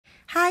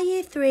Hi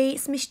Year 3,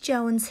 it's Miss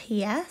Jones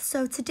here.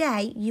 So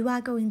today you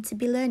are going to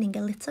be learning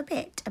a little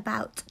bit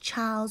about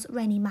Charles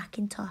Rennie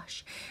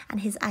Mackintosh and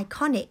his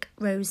iconic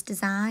rose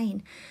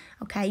design.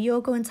 Okay,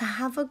 you're going to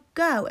have a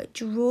go at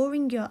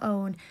drawing your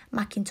own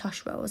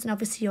Mackintosh rose, and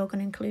obviously you're going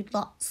to include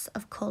lots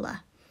of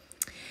colour.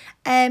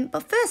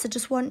 But first I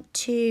just want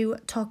to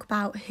talk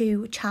about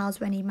who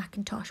Charles Rennie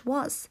Mackintosh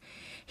was.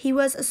 He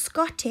was a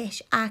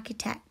Scottish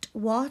architect,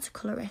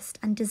 watercolourist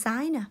and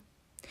designer.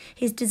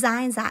 His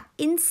designs are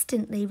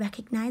instantly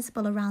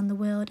recognisable around the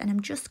world, and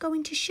I'm just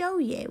going to show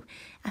you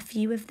a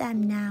few of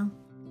them now.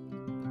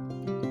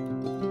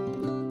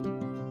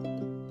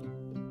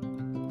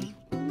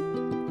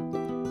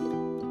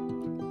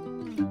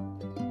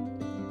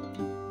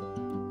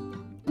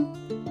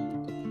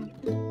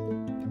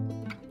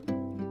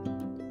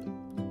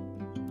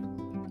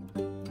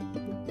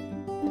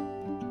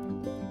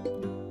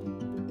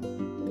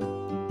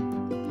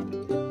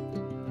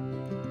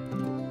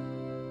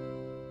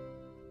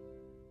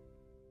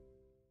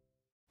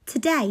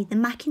 Today, the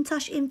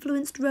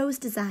Mackintosh-influenced rose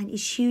design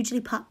is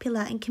hugely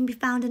popular and can be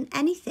found in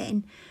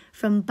anything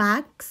from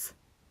bags,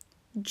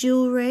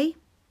 jewellery,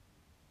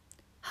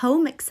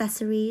 home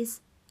accessories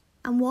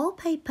and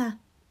wallpaper.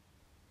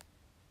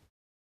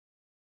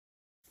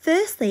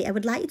 Firstly, I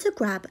would like you to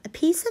grab a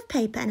piece of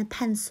paper and a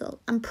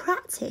pencil and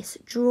practice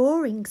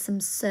drawing some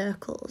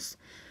circles.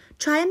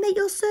 Try and make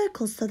your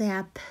circles so they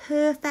are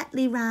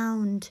perfectly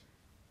round.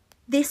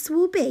 This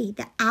will be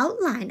the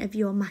outline of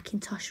your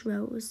Mackintosh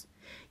rose.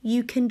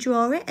 You can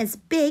draw it as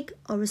big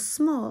or as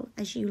small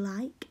as you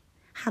like.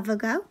 Have a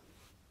go.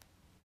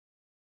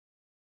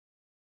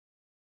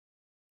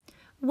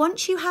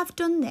 Once you have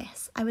done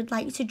this, I would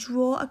like you to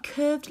draw a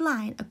curved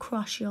line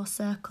across your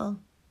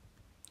circle.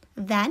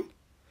 Then,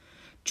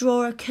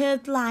 draw a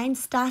curved line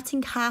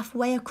starting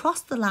halfway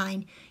across the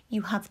line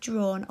you have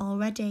drawn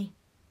already.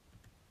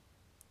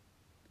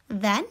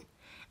 Then,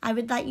 I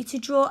would like you to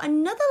draw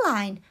another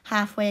line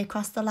halfway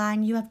across the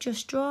line you have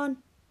just drawn.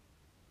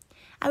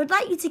 I would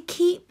like you to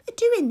keep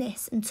doing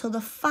this until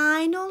the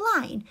final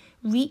line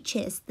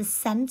reaches the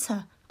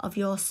centre of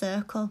your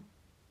circle.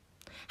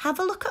 Have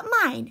a look at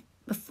mine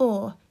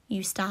before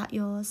you start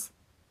yours.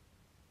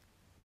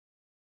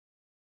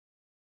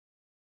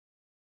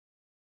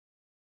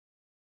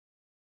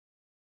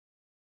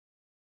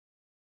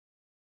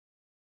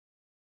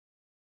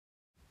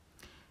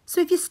 So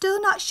if you're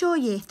still not sure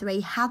Year 3,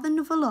 have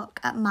another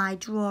look at my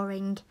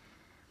drawing.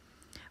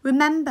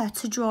 Remember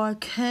to draw a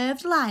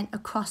curved line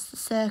across the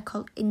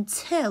circle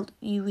until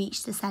you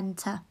reach the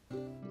centre.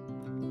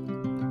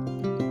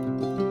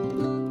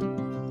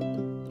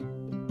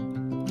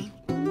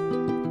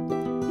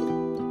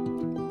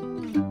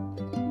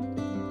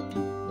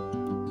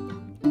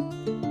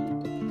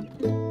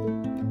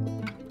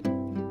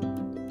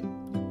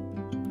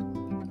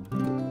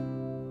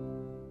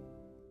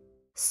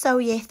 So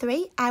Year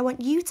 3, I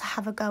want you to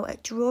have a go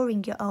at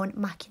drawing your own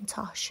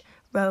Mackintosh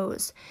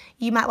rose.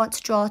 You might want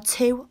to draw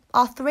 2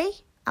 or 3,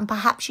 and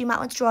perhaps you might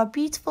want to draw a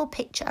beautiful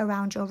picture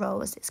around your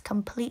rose. It's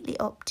completely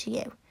up to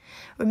you.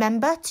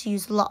 Remember to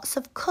use lots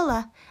of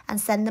colour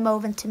and send them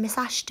over to Miss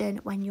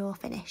Ashton when you're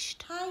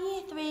finished. Hi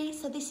Year 3,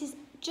 so this is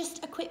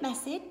just a quick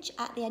message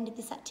at the end of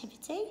this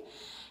activity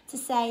to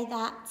say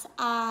that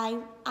I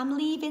am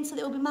leaving, so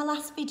it will be my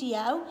last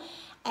video.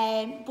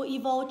 But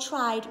you've all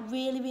tried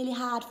really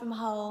hard from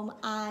home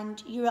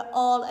and you're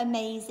all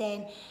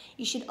amazing.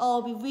 You should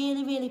all be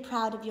really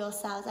proud of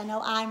yourselves. I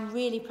know I'm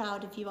really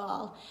proud of you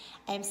all.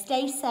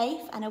 Stay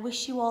safe and I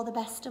wish you all the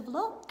best of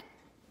luck.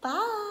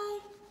 Bye.